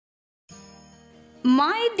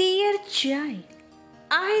My dear child,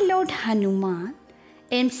 I, Lord Hanuman,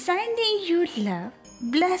 am sending you love,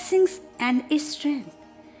 blessings and strength.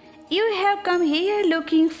 You have come here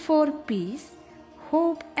looking for peace,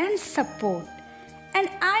 hope and support, and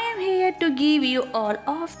I am here to give you all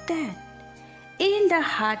of that. In the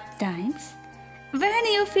hard times, when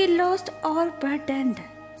you feel lost or burdened,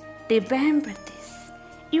 remember this: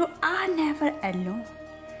 you are never alone.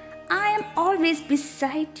 I am always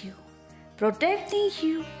beside you, protecting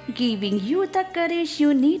you, giving you the courage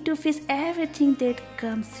you need to face everything that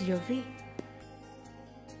comes your way.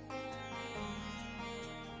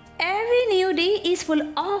 Every new day is full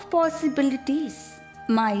of possibilities,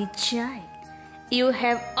 my child. You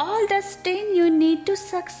have all the strength you need to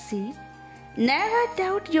succeed. Never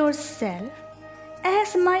doubt yourself.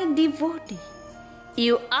 As my devotee,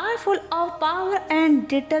 you are full of power and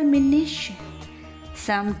determination.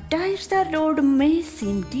 Sometimes the road may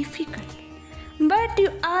seem difficult, but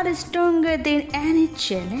you are stronger than any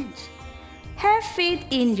challenge. Have faith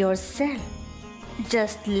in yourself,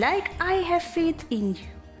 just like I have faith in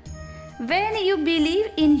you. When you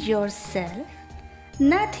believe in yourself,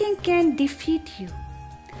 nothing can defeat you.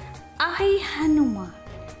 I, Hanuman,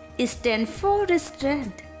 stand for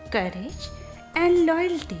strength, courage, and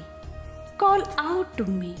loyalty. Call out to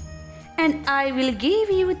me, and I will give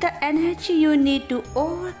you the energy you need to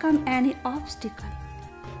overcome any obstacle.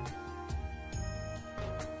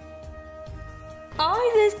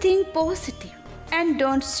 Always think positive and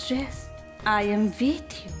don't stress. I am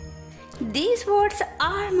with you. These words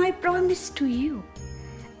are my promise to you.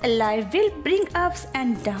 Life will bring ups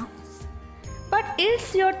and downs, but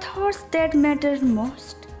it's your thoughts that matter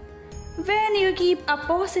most. When you keep a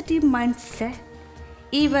positive mindset,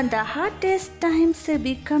 even the hardest times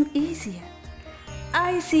become easier.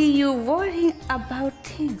 I see you worrying about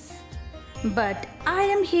things, but I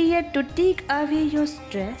am here to take away your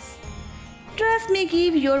stress. Trust me,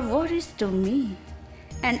 give your worries to me,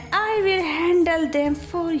 and I will handle them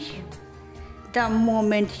for you. The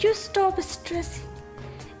moment you stop stressing,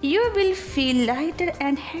 you will feel lighter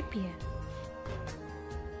and happier.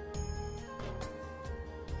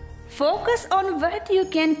 Focus on what you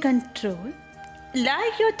can control,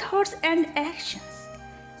 like your thoughts and actions,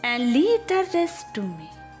 and leave the rest to me.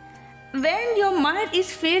 When your mind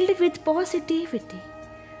is filled with positivity,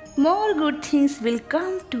 more good things will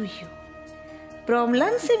come to you.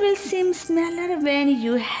 Problems will seem smaller when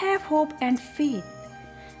you have hope and faith.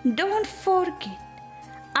 Don't forget,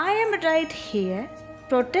 I am right here,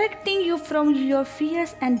 protecting you from your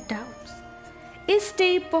fears and doubts.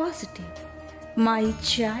 Stay positive, my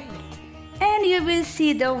child, and you will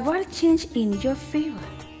see the world change in your favor.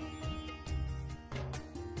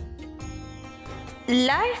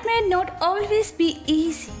 Life may not always be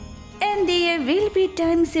easy, and there will be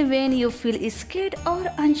times when you feel scared or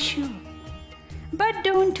unsure. But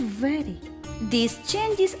don't worry, these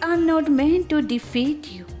changes are not meant to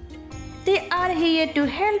defeat you. They are here to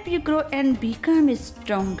help you grow and become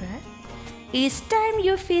stronger. Each time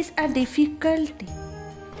you face a difficulty,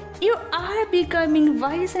 you are becoming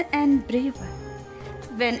wiser and braver.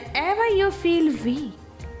 Whenever you feel weak,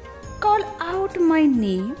 call out my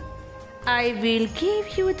name. I will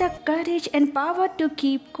give you the courage and power to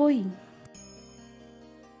keep going.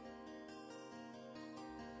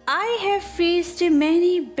 I have faced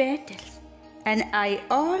many battles, and I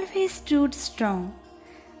always stood strong.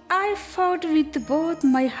 I fought with both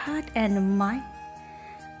my heart and mind.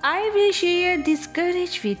 I will share this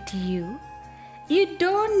courage with you. You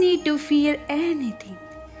don't need to fear anything.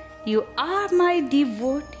 You are my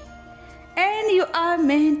devotee, and you are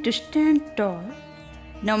meant to stand tall.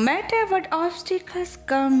 No matter what obstacles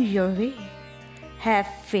come your way, have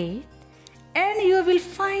faith, and you will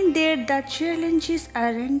find that the challenges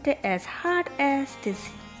aren't as hard as they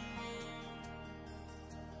seem.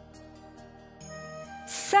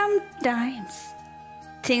 Sometimes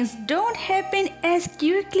things don't happen as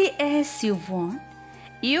quickly as you want.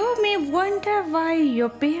 You may wonder why your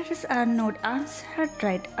prayers are not answered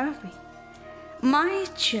right away. My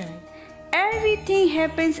child, everything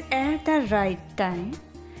happens at the right time.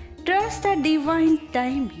 Trust the divine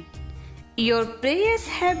timing. Your prayers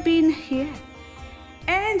have been heard,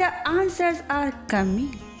 and the answers are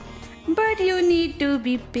coming. But you need to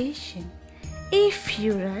be patient. If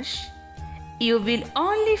you rush, you will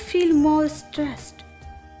only feel more stressed.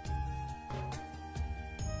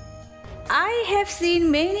 I have seen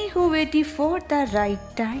many who waited for the right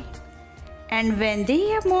time, and when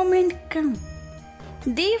their moment comes,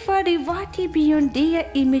 they were rewarded beyond their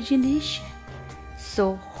imagination.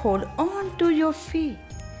 So hold on to your faith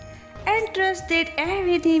and trust that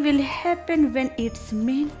everything will happen when it's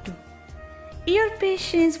meant to. Your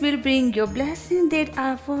patience will bring you blessings that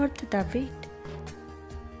are worth the wait.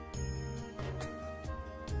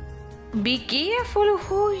 Be careful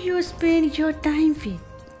who you spend your time with,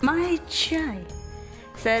 my child.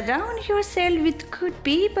 Surround yourself with good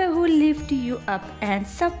people who lift you up and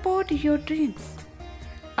support your dreams.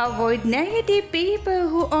 Avoid negative people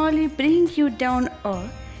who only bring you down or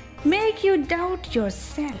make you doubt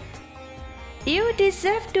yourself. You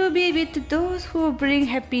deserve to be with those who bring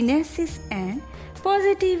happiness and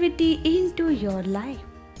positivity into your life.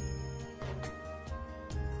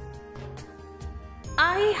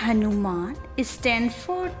 I, Hanuman, stand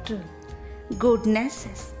for truth,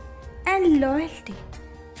 goodness, and loyalty.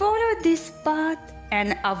 Follow this path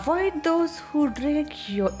and avoid those who drag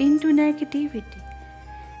you into negativity.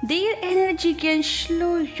 Their energy can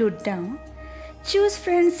slow you down. Choose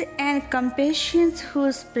friends and companions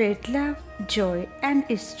who spread love, joy, and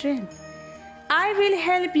strength. I will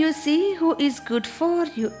help you see who is good for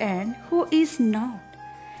you and who is not.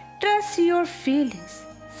 Trust your feelings,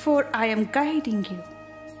 for I am guiding you.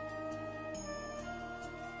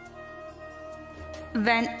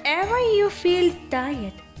 Whenever you feel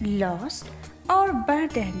tired, lost, or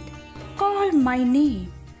burdened, call my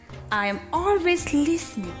name. I am always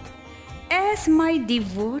listening. As my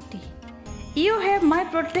devotee, you have my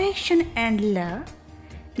protection and love.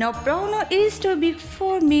 No problem is too big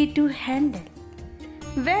for me to handle.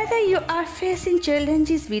 Whether you are facing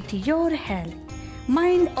challenges with your health,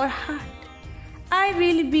 mind, or heart, I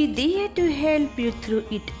will be there to help you through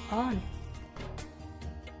it all.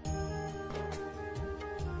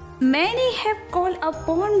 Many have called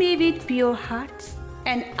upon me with pure hearts,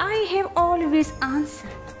 and I have always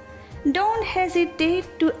answered. Don't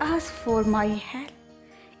hesitate to ask for my help.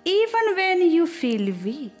 Even when you feel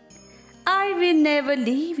weak, I will never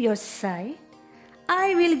leave your side.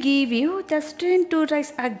 I will give you the strength to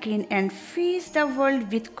rise again and face the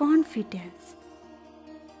world with confidence.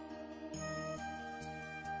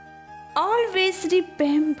 Always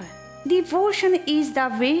remember, devotion is the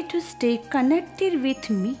way to stay connected with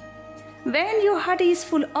me. When your heart is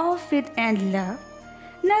full of faith and love,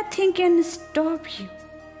 nothing can stop you.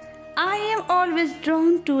 I am always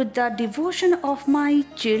drawn to the devotion of my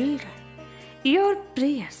children. Your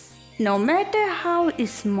prayers, no matter how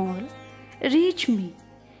small, reach me.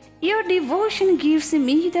 Your devotion gives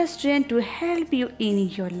me the strength to help you in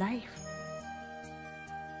your life.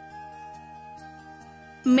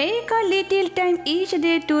 Make a little time each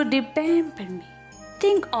day to remember me.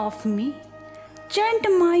 Think of me, chant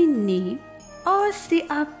my name, or say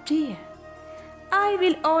a prayer. I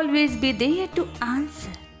will always be there to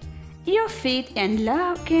answer. Your faith and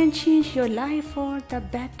love can change your life for the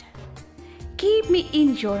better. Keep me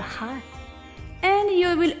in your heart, and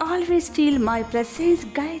you will always feel my presence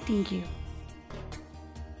guiding you.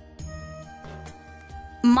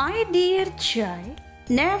 My dear child,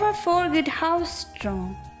 never forget how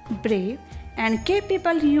strong, brave, and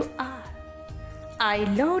capable you are. I,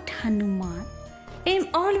 Lord Hanuman, am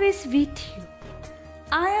always with you.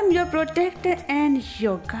 I am your protector and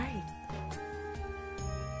your guide.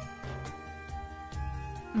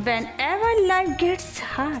 Whenever life gets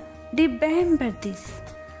hard, remember this.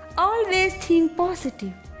 Always think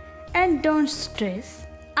positive and don't stress.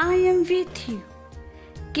 I am with you.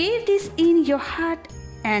 Keep this in your heart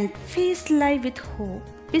and face life with hope,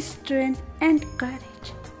 strength, and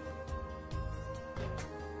courage.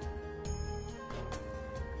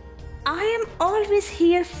 I am always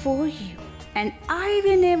here for you, and I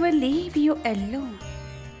will never leave you alone.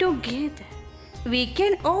 Together, we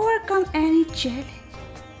can overcome any challenge.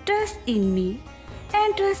 Trust in me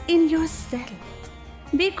and trust in yourself,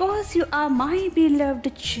 because you are my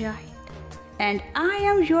beloved child, and I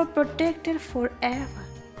am your protector forever.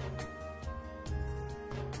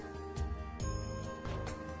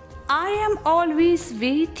 I am always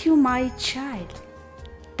with you, my child.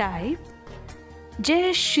 Type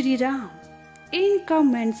Jai Shri Ram in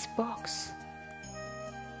comments box.